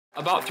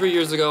About 3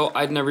 years ago,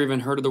 I'd never even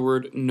heard of the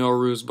word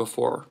NOWRUZ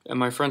before. And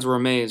my friends were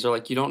amazed. They're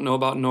like, you don't know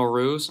about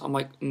NOWRUZ? I'm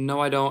like, no,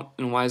 I don't.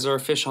 And why is there a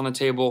fish on the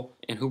table?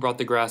 And who brought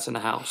the grass in the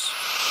house?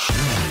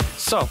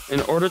 So,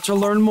 in order to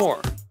learn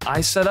more,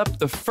 I set up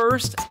the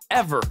first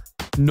ever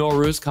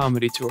NOWRUZ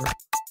comedy tour.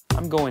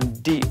 I'm going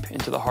deep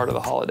into the heart of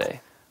the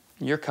holiday.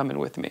 You're coming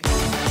with me.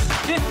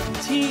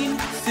 15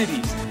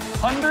 cities,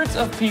 hundreds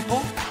of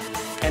people,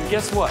 and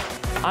guess what?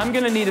 I'm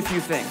gonna need a few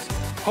things.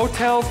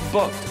 Hotels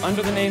booked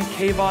under the name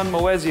Kayvon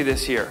Moezi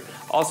this year.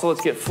 Also,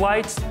 let's get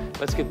flights,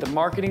 let's get the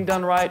marketing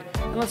done right,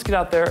 and let's get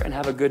out there and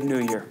have a good new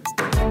year.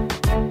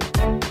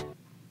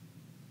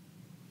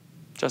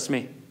 Just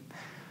me.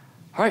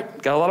 All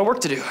right, got a lot of work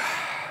to do.